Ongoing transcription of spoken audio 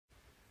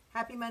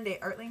Happy Monday,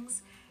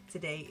 Artlings!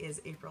 Today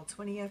is April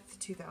 20th,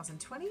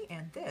 2020,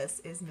 and this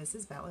is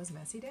Mrs. Ballow's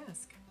Messy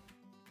Desk.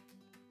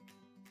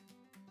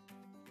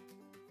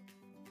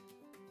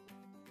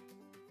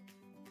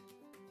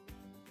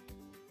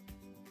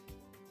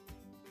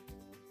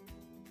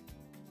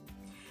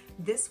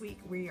 This week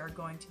we are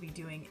going to be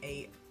doing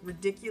a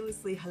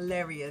ridiculously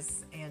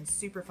hilarious and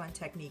super fun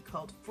technique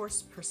called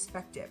forced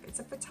perspective. It's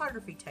a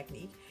photography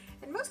technique,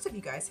 and most of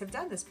you guys have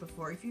done this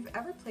before if you've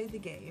ever played the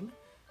game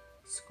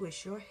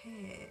Squish Your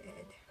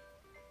Head.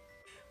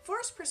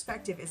 Forced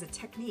perspective is a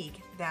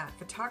technique that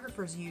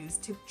photographers use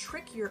to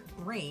trick your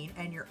brain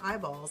and your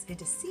eyeballs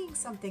into seeing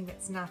something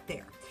that's not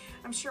there.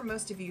 I'm sure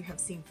most of you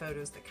have seen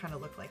photos that kind of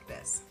look like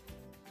this.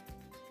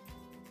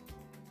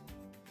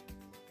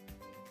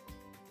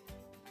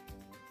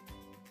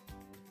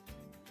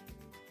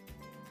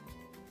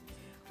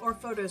 Or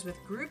photos with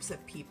groups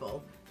of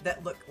people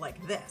that look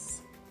like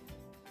this.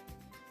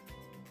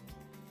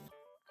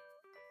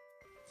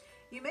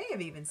 You may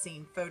have even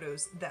seen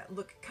photos that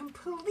look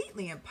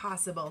completely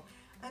impossible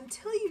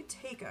until you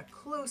take a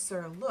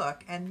closer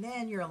look and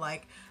then you're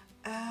like,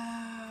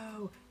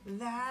 oh,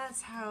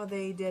 that's how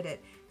they did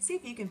it. See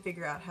if you can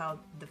figure out how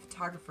the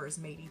photographers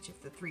made each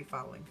of the three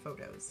following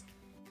photos.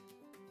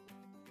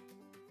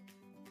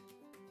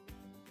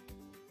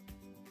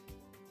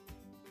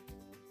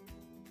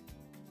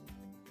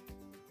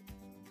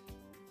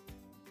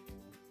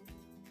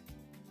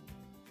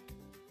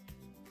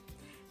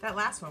 That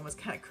last one was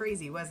kind of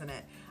crazy, wasn't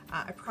it?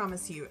 I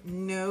promise you,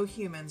 no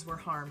humans were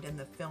harmed in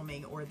the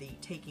filming or the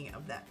taking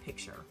of that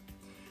picture.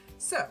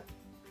 So,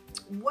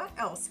 what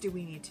else do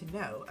we need to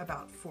know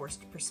about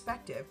forced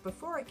perspective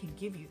before I can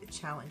give you the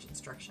challenge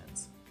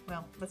instructions?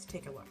 Well, let's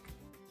take a look.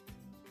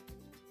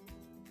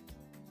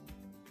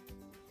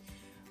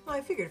 Well, I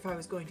figured if I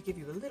was going to give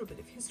you a little bit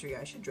of history,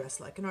 I should dress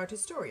like an art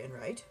historian,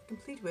 right?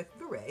 Complete with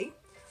beret,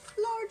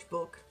 large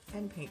book,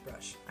 and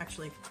paintbrush.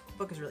 Actually, the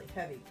book is really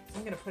heavy, so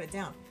I'm going to put it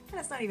down. And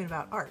it's not even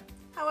about art.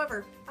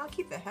 However, I'll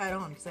keep the hat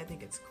on because I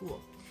think it's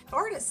cool.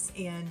 Artists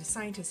and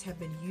scientists have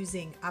been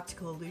using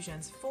optical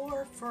illusions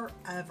for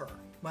forever.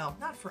 Well,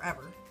 not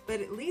forever, but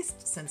at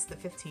least since the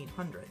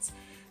 1500s.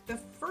 The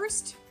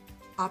first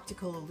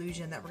optical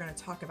illusion that we're going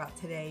to talk about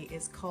today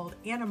is called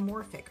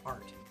anamorphic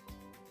art.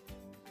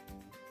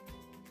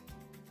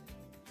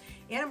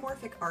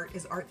 Anamorphic art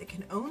is art that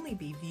can only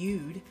be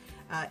viewed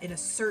in a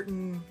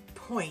certain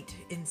point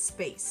in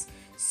space.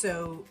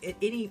 So at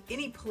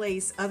any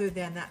place other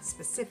than that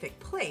specific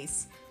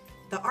place,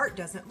 the art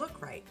doesn't look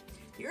right.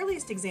 The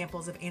earliest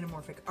examples of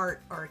anamorphic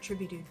art are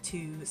attributed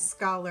to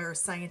scholar,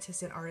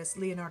 scientist, and artist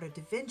Leonardo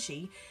da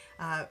Vinci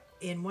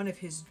in one of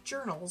his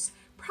journals,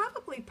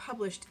 probably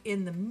published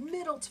in the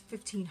middle to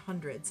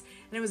 1500s.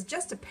 And it was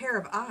just a pair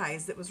of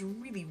eyes that was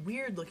really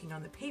weird looking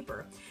on the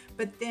paper.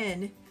 But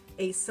then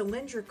a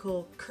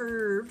cylindrical,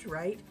 curved,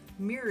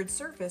 mirrored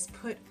surface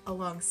put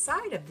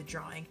alongside of the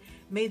drawing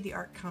made the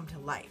art come to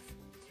life.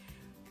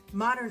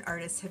 Modern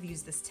artists have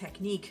used this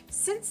technique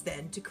since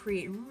then to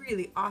create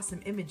really awesome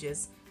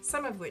images,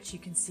 some of which you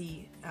can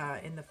see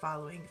in the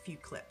following few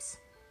clips.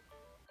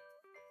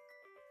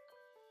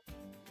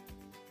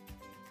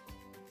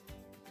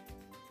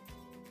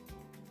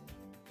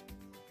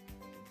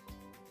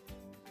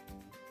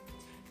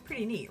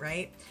 Pretty neat,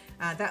 right?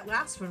 That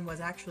last one was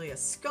actually a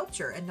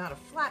sculpture and not a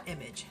flat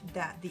image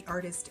that the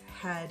artist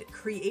had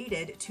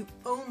created to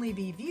only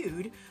be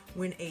viewed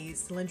when a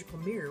cylindrical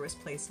mirror was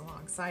placed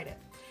alongside it.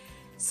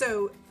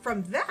 So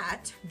from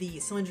that, the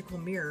cylindrical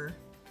mirror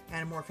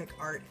anamorphic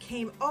art,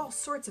 came all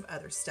sorts of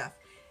other stuff.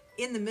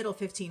 In the middle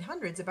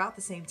 1500s, about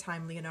the same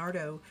time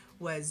Leonardo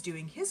was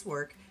doing his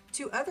work,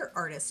 two other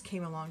artists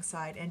came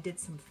alongside and did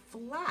some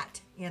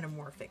flat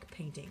anamorphic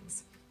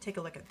paintings. Take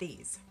a look at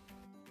these.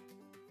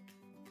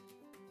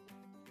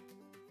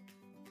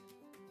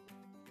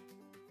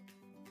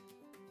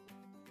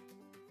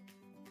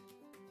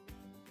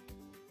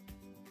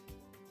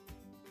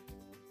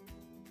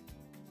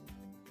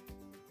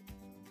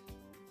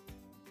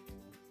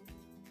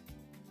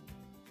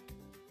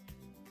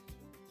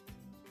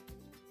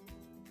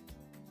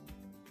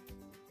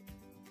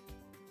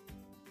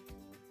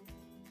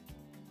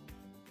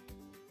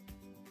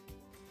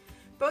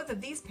 Both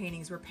of these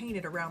paintings were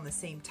painted around the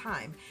same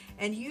time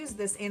and used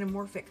this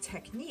anamorphic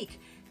technique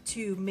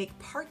to make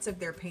parts of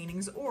their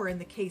paintings, or in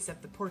the case of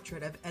the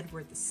portrait of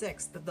Edward VI,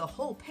 the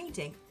whole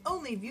painting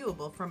only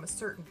viewable from a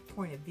certain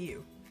point of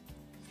view.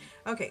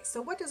 Okay,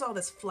 so what does all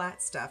this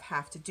flat stuff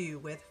have to do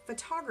with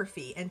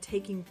photography and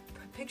taking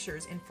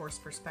pictures in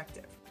forced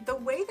perspective? The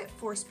way that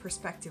forced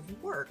perspective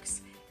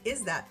works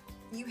is that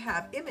you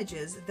have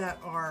images that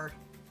are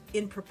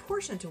in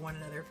proportion to one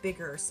another,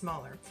 bigger or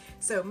smaller.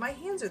 So my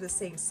hands are the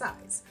same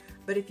size,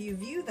 but if you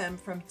view them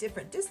from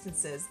different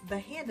distances, the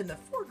hand in the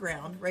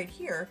foreground right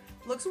here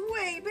looks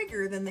way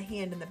bigger than the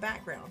hand in the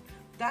background.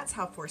 That's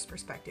how forced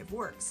perspective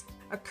works.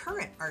 A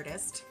current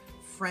artist,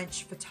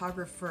 French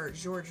photographer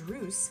Georges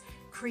Rousse,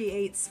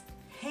 creates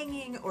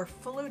hanging or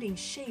floating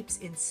shapes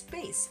in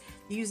space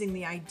using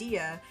the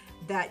idea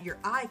that your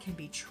eye can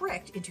be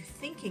tricked into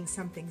thinking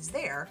something's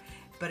there,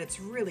 but it's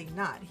really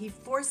not. He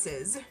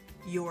forces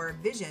your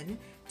vision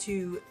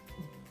to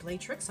play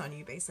tricks on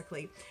you,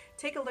 basically.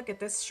 Take a look at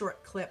this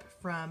short clip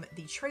from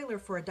the trailer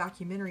for a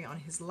documentary on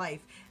his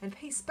life, and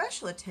pay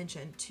special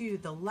attention to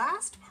the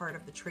last part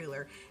of the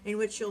trailer, in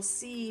which you'll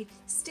see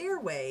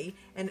stairway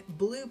and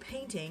blue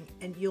painting,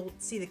 and you'll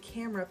see the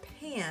camera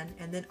pan,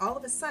 and then all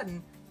of a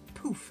sudden,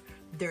 poof,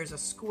 there's a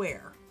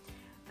square.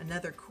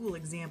 Another cool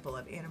example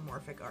of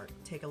anamorphic art.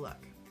 Take a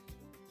look.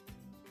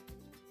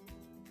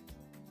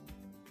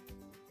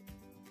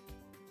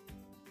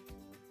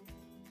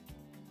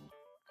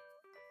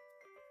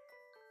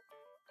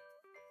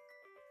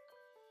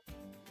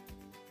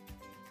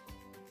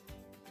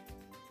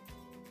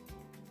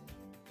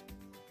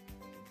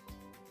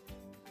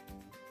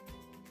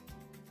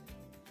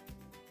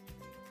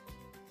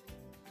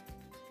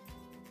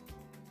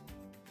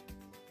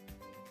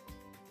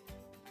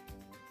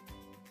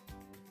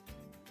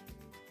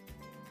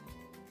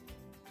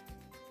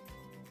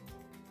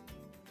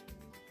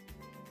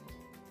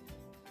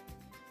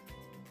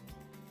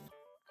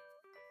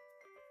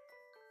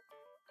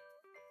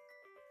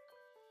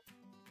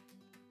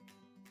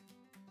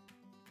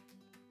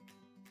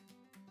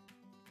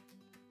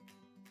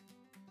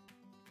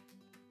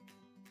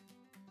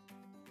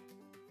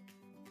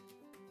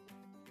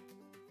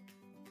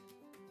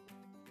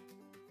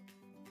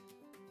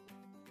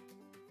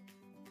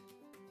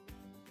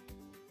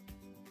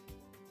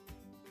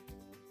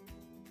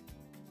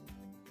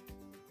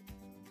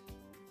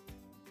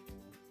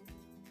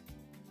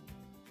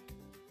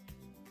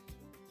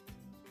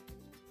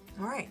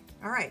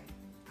 All right,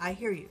 I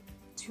hear you.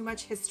 Too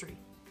much history.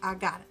 I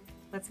got it.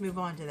 Let's move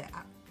on to the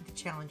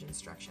challenge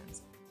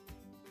instructions.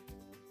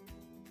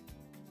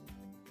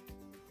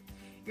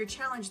 Your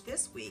challenge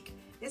this week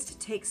is to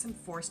take some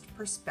forced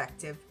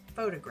perspective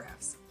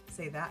photographs.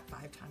 Say that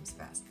 5 times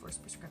fast.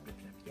 Forced perspective.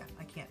 Yeah,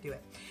 I can't do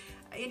it.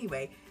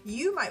 Anyway,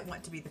 you might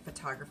want to be the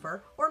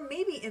photographer, or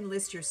maybe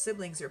enlist your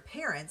siblings or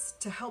parents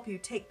to help you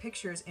take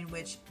pictures in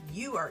which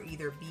you are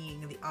either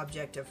being the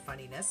object of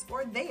funniness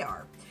or they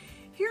are.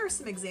 Here are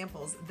some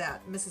examples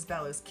that Mrs.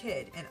 Ballow's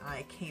kid and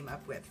I came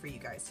up with for you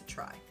guys to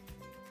try.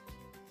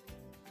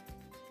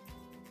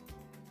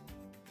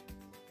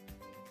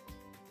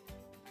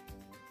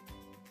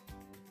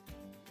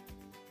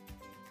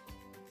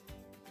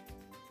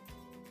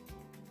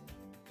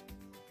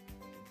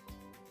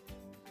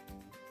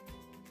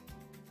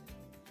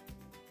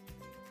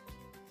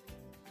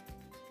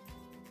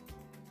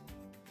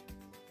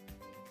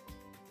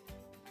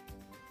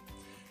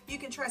 You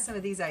can try some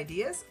of these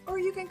ideas, or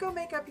you can go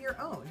make up your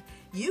own.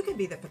 You can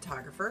be the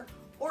photographer,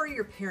 or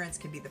your parents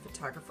can be the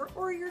photographer,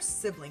 or your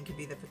sibling can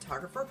be the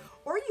photographer,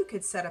 or you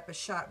could set up a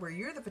shot where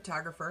you're the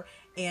photographer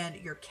and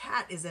your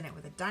cat is in it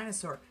with a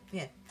dinosaur.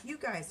 Man, you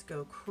guys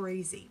go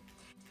crazy.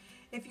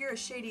 If you're a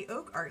Shady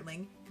Oak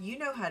artling, you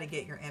know how to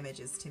get your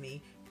images to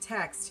me.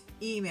 Text,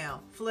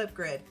 email,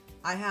 Flipgrid.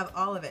 I have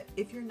all of it.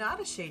 If you're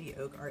not a Shady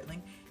Oak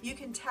artling, you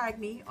can tag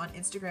me on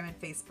Instagram and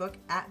Facebook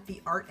at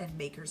The Art and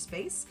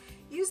Makerspace.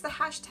 Use the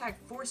hashtag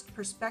forced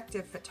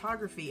perspective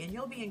photography and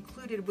you'll be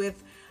included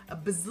with a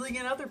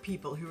bazillion other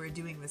people who are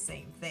doing the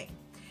same thing.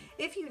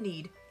 If you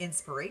need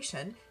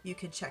inspiration, you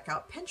can check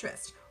out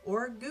Pinterest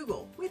or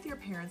Google, with your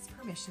parents'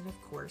 permission, of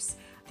course,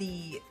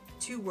 the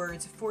 2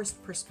 words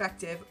forced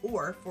perspective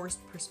or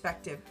forced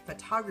perspective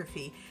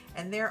photography,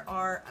 and there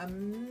are a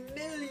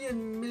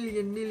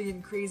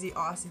million crazy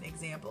awesome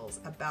examples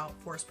about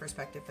forced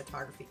perspective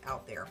photography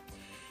out there.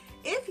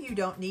 If you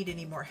don't need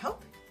any more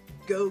help,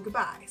 go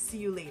goodbye. See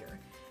you later.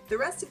 The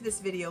rest of this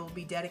video will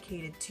be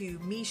dedicated to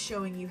me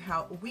showing you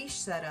how we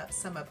set up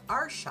some of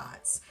our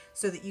shots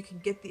so that you can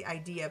get the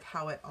idea of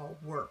how it all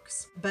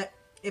works. But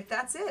if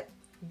that's it,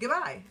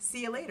 goodbye.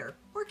 See you later,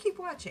 or keep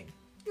watching.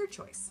 Your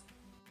choice.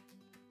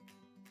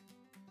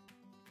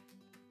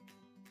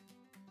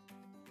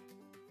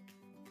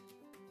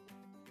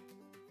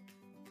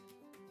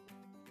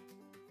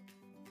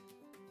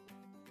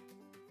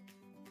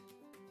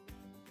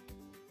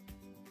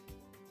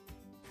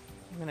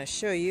 I'm going to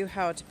show you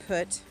how to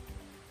put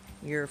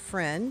your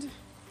friend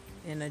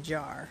in a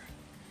jar.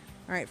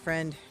 All right,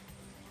 friend,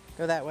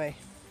 go that way.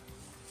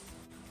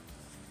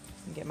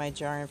 Get my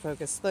jar in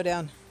focus. Slow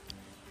down.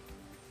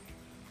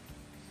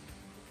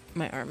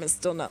 My arm is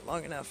still not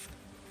long enough.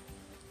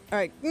 All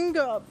right,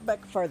 go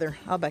back farther.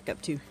 I'll back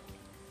up too.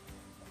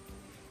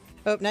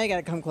 Oh, now you got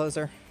to come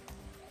closer.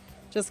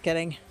 Just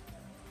kidding.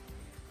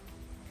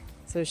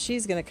 So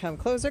she's going to come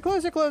closer,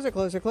 closer, closer,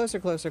 closer, closer,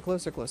 closer,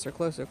 closer, closer,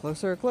 closer,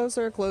 closer,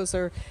 closer,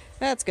 closer.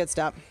 That's good.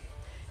 Stop.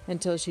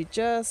 Until she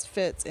just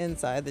fits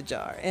inside the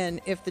jar.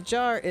 And if the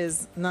jar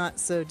is not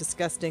so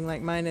disgusting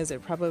like mine is,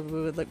 it probably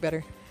would look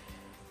better.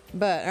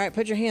 But, all right,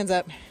 put your hands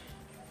up.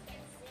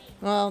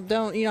 Well,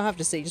 you don't have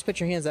to see. Just put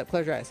your hands up.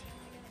 Close your eyes.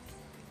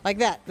 Like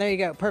that. There you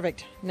go.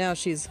 Perfect. Now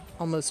she's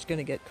almost going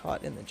to get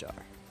caught in the jar.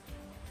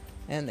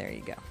 And there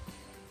you go.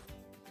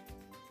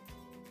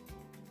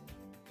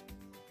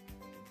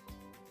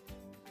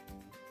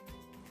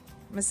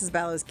 Mrs.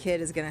 Ballow's kid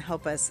is going to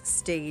help us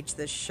stage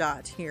this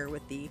shot here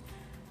with the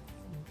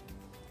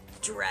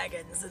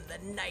dragons and the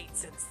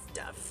knights and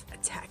stuff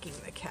attacking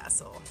the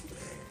castle.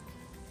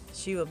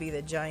 She will be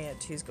the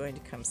giant who's going to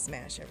come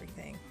smash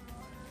everything.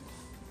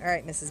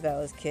 Alright, Mrs.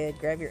 Ballow's kid,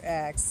 grab your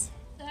axe.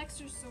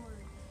 Axe or sword?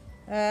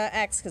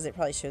 Axe, because it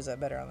probably shows up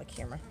better on the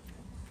camera.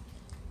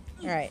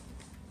 Alright,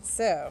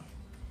 so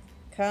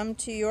come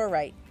to your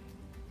right.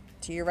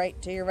 To your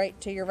right, to your right,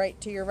 to your right,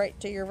 to your right,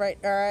 to your right.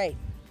 Alright.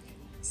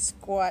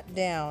 Squat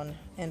down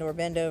and or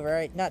bend over.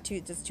 Alright, not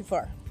too, that's too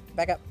far.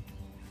 Back up.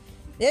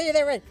 Yeah, you're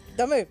there, right.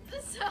 Don't move.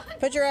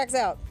 Put your axe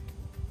out.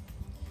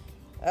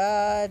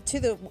 To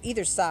the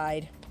either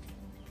side.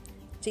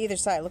 To either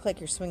side. Look like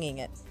you're swinging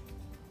it.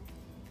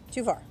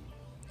 Too far.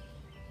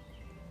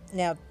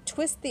 Now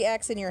twist the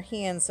axe in your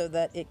hand so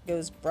that it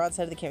goes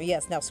broadside of the camera.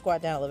 Yes, now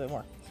squat down a little bit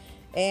more.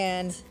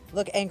 And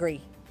look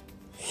angry.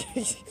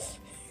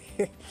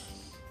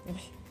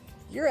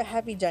 You're a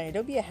happy giant.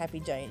 Don't be a happy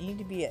giant. You need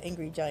to be an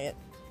angry giant.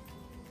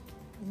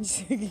 You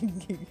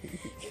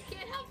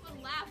can't help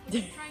but laugh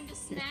when you're trying to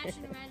smash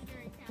an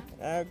imaginary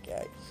cat.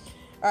 Okay.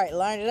 Alright,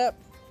 line it up.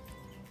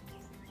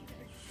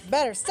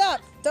 Better. Stop!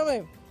 Don't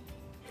move.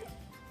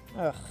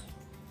 Ugh.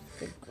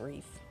 Good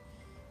grief.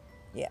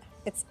 Yeah,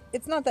 it's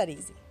not that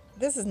easy.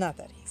 This is not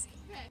that easy.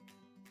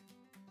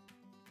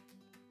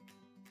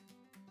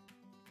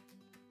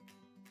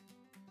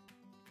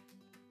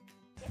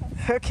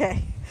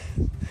 Okay.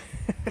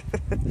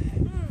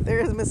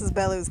 There's Mrs.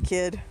 Ballow's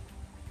kid.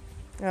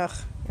 Ugh.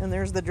 And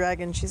there's the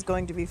dragon she's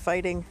going to be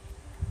fighting.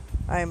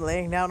 I am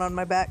laying down on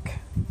my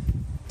back,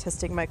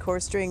 testing my core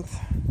strength.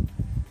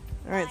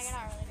 Alright,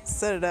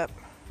 set it up.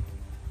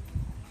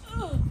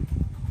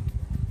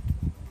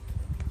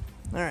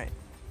 Alright,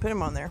 put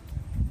him on there.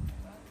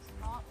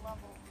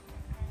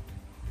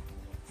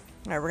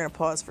 Alright, we're going to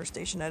pause for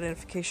station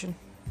identification.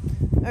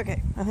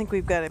 Okay, I think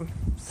we've got him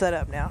set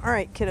up now.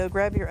 Alright, kiddo,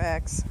 grab your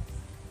axe,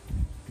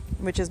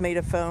 which is made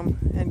of foam,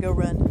 and go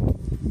run.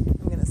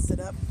 I'm going to sit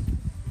up.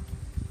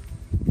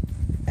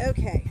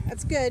 Okay,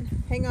 that's good.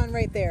 Hang on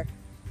right there.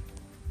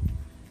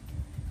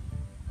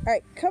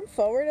 Alright, come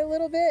forward a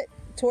little bit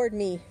toward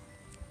me.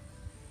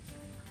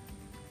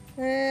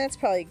 That's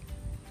probably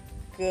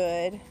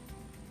good.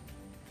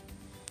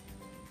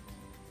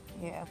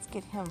 Yeah, let's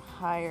get him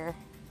higher.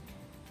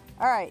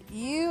 Alright,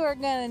 you are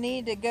going to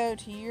need to go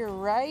to your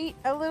right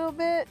a little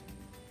bit.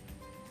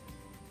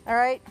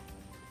 Alright.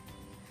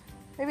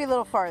 Maybe a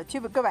little farther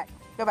too, but go back.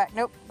 Go back.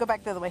 Nope, go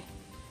back the other way.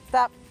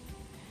 Stop.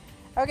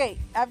 Okay,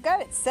 I've got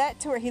it set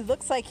to where he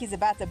looks like he's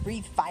about to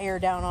breathe fire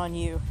down on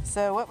you.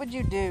 So what would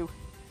you do?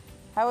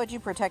 How would you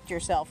protect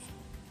yourself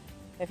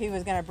if he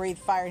was going to breathe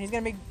fire? And he's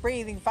going to be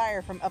breathing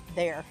fire from up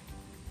there.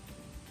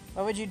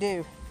 What would you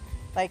do?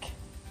 Like,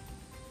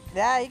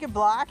 yeah, you could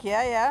block.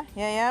 Yeah.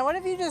 What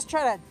if you just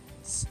try to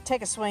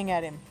take a swing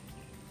at him?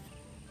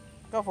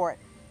 Go for it.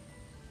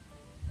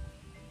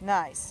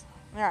 Nice.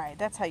 All right,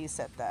 that's how you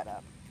set that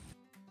up.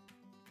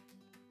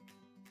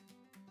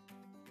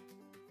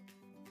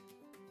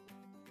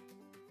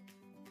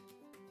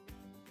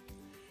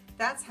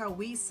 That's how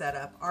we set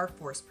up our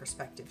forced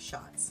perspective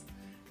shots.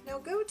 Now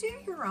go do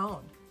your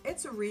own.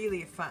 It's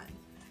really fun.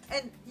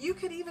 And you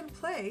could even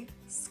play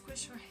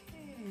squish or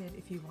head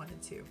if you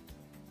wanted to.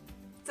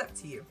 It's up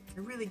to you.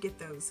 You really get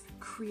those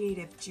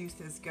creative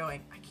juices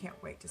going. I can't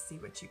wait to see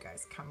what you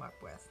guys come up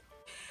with.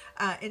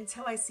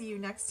 Until I see you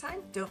next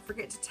time, don't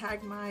forget to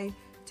tag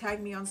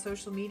me on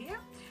social media.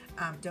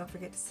 Don't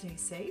forget to stay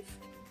safe.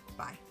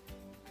 Bye.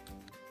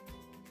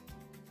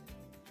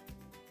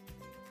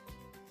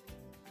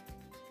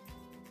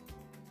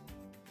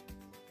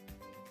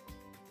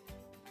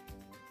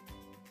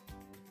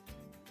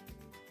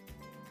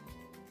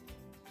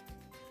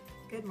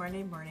 Good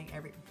morning,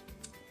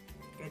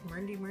 Good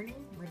morning.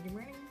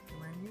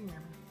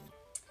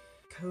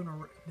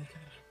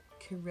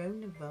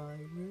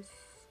 Coronavirus.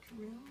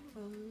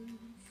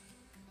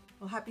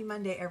 Well, happy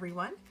Monday,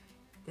 everyone.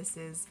 This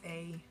is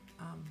I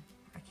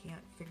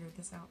can't figure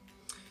this out.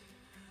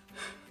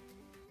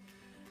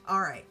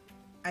 All right.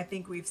 I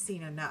think we've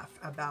seen enough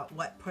about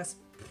what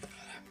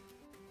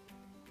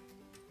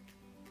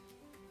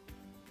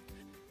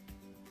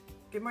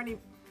Good morning.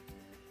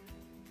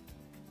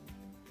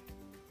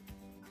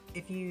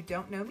 If you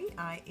don't know me,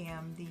 I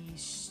am the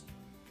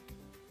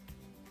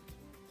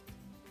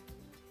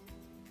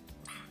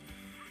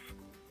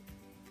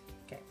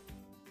Okay.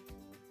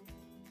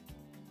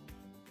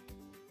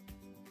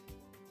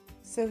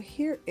 So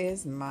here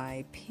is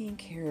my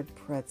pink-haired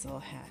pretzel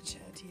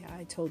hatchet. Yeah,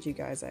 I told you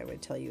guys I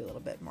would tell you a little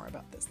bit more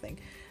about this thing.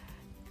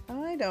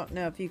 I don't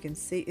know if you can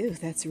see. Ooh,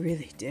 that's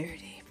really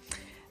dirty.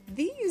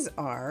 These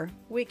are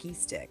wiki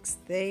sticks.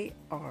 They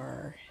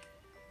are,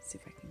 let's see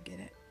if I can get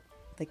it,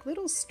 like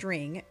little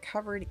string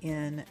covered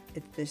in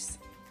this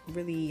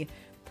really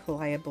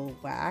pliable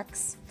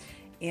wax.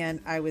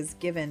 And I was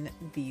given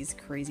these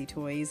crazy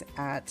toys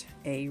at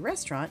a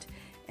restaurant,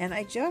 and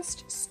I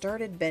just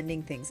started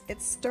bending things.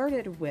 It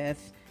started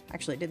with,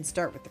 actually it didn't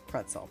start with the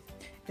pretzel.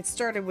 It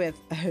started with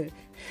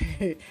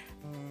the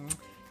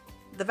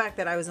fact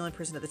that I was the only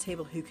person at the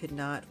table who could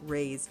not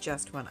raise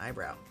just one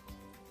eyebrow.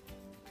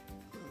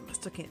 I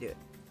still can't do it.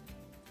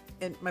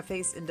 and my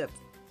face ended up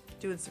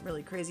doing some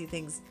really crazy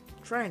things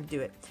trying to do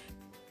it.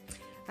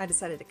 I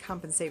decided to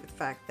compensate with the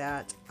fact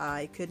that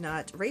I could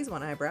not raise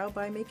one eyebrow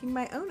by making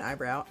my own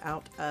eyebrow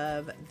out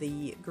of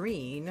the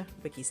green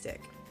Wiki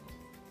stick.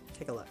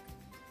 Take a look.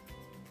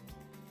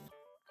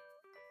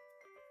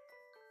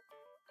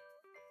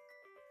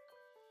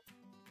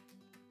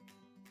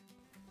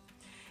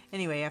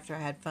 Anyway, after I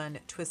had fun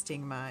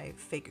twisting my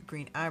fake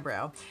green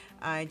eyebrow,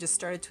 I just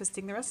started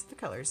twisting the rest of the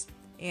colors.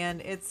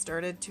 And it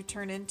started to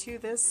turn into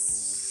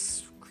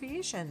this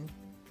creation,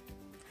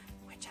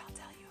 which I'll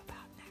tell you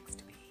about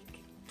next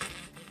week.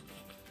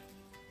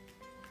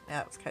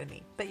 That was kind of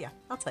mean. But yeah,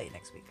 I'll tell you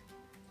next week.